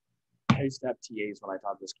used to have TAs when I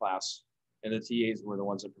taught this class, and the TAs were the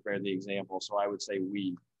ones that prepared the example. So I would say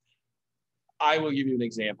we. I will give you an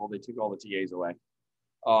example. They took all the TAs away.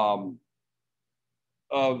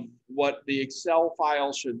 Of what the Excel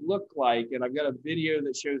file should look like. And I've got a video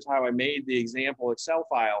that shows how I made the example Excel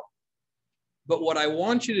file. But what I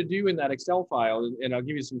want you to do in that Excel file, and I'll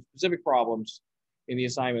give you some specific problems in the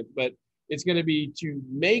assignment, but it's going to be to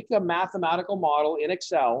make a mathematical model in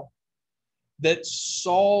Excel that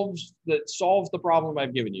solves the problem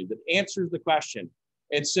I've given you, that answers the question.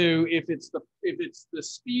 And so if it's the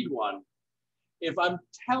speed one, if I'm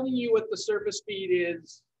telling you what the surface speed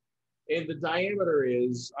is and the diameter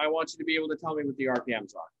is, I want you to be able to tell me what the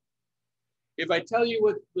RPMs are. If I tell you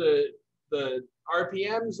what the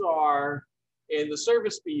RPMs are and the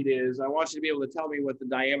surface speed is, I want you to be able to tell me what the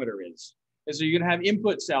diameter is. And so you're going to have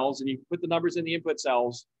input cells, and you put the numbers in the input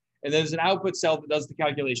cells, and there's an output cell that does the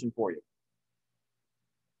calculation for you.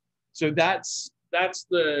 So that's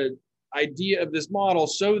the idea of this model,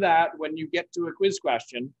 so that when you get to a quiz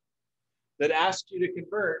question that asks you to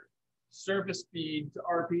convert surface speed to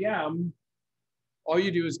RPM, all you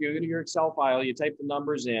do is go into your Excel file, you type the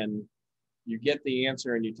numbers in, you get the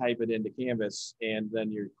answer, and you type it into Canvas, and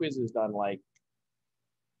then your quiz is done like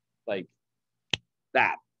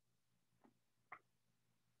that.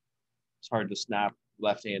 It's hard to snap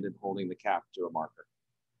left-handed holding the cap to a marker.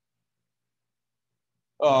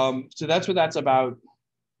 So that's what that's about.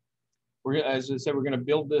 As I said, we're going to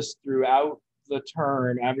build this throughout the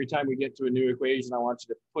term. Every time we get to a new equation, I want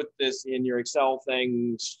you to put this in your Excel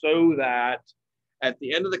thing so that at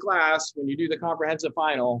the end of the class, when you do the comprehensive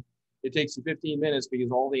final, it takes you 15 minutes because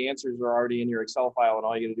all the answers are already in your Excel file, and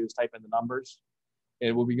all you got to do is type in the numbers.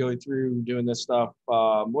 And we'll be going through doing this stuff.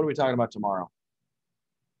 What are we talking about tomorrow?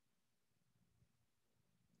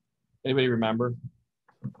 Anybody remember?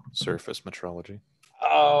 Surface metrology.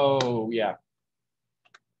 Oh, yeah.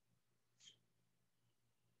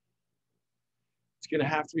 It's going to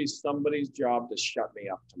have to be somebody's job to shut me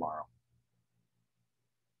up tomorrow.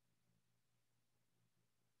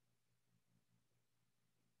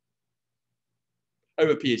 I have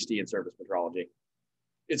a PhD in surface metrology.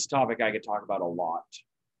 It's a topic I could talk about a lot.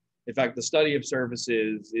 In fact, the study of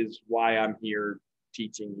surfaces is why I'm here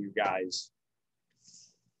teaching you guys.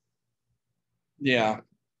 Yeah,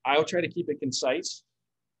 I'll try to keep it concise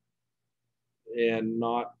and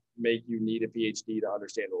not make you need a PhD to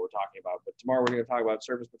understand what we're talking about. But tomorrow we're going to talk about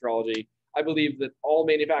surface metrology. I believe that all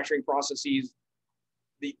manufacturing processes,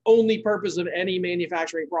 the only purpose of any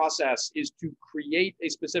manufacturing process is to create a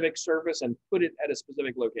specific surface and put it at a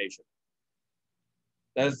specific location.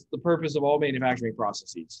 That's the purpose of all manufacturing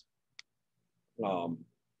processes. Well,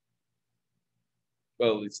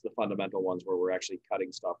 it's the fundamental ones where we're actually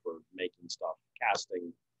cutting stuff or making stuff,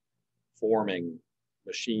 casting, forming,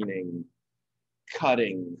 machining,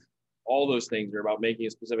 cutting. All those things are about making a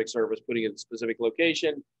specific surface, putting it in a specific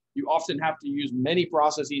location. You often have to use many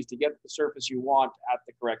processes to get the surface you want at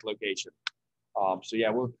the correct location. So yeah,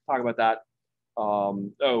 we'll talk about that.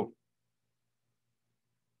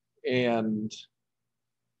 And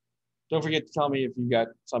don't forget to tell me if you got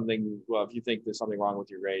something, well, if you think there's something wrong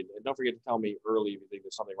with your grade. And don't forget to tell me early if you think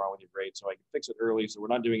there's something wrong with your grade so I can fix it early, so we're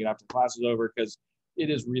not doing it after the class is over, because it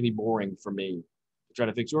is really boring for me to try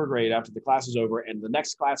to fix your grade after the class is over and the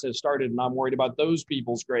next class has started and I'm worried about those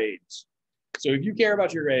people's grades. So if you care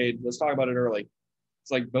about your grade, let's talk about it early.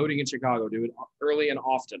 It's like voting in Chicago. Do it early and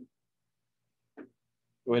often.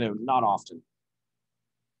 Wait, no, not often.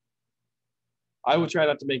 I will try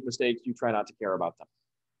not to make mistakes. You try not to care about them.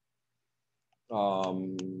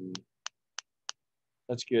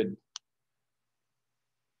 That's good.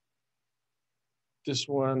 This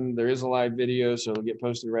one, there is a live video, so it'll get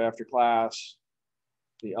posted right after class.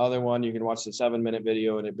 The other one, you can watch the 7-minute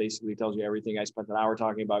video, and it basically tells you everything I spent an hour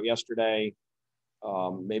talking about yesterday.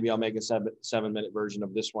 Maybe I'll make a 7-minute version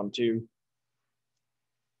of this one too.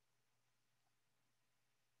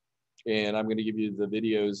 And I'm going to give you the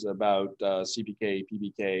videos about CPK,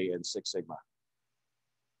 PBK, and Six Sigma.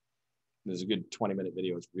 There's a good 20-minute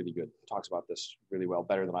video. It's really good. It talks about this really well,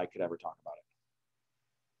 better than I could ever talk about it.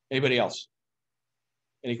 Anybody else?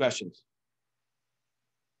 Any questions?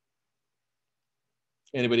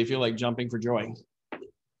 Anybody feel like jumping for joy?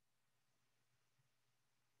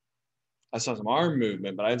 I saw some arm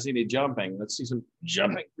movement, but I didn't see any jumping. Let's see some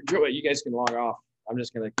jumping for joy. You guys can log off. I'm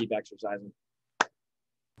just going to keep exercising.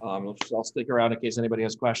 I'll stick around in case anybody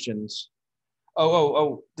has questions.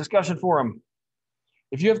 Oh, discussion forum.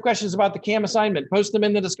 If you have questions about the CAM assignment, post them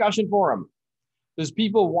in the discussion forum. There's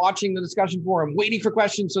people watching the discussion forum waiting for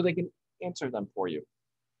questions so they can answer them for you.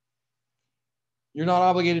 You're not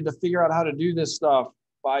obligated to figure out how to do this stuff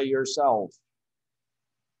by yourself.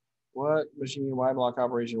 What machine, Y block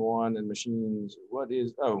operation 1 and machines, what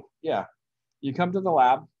is, oh yeah. You come to the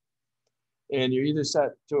lab and you're either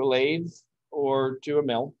set to a lathe or to a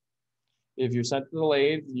mill. If you're sent to the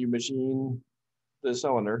lathe, you machine the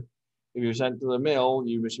cylinder. If you're sent to the mill,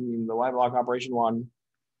 you machine the Y block operation 1.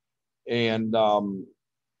 And the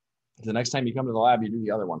next time you come to the lab, you do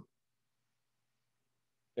the other one.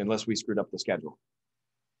 Unless we screwed up the schedule.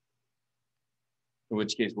 In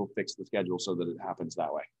which case we'll fix the schedule so that it happens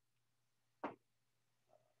that way.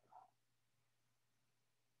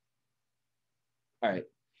 All right,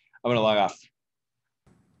 I'm gonna log off.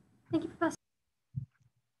 Thank you, Professor.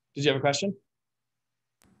 Did you have a question?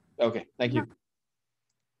 Okay, thank you.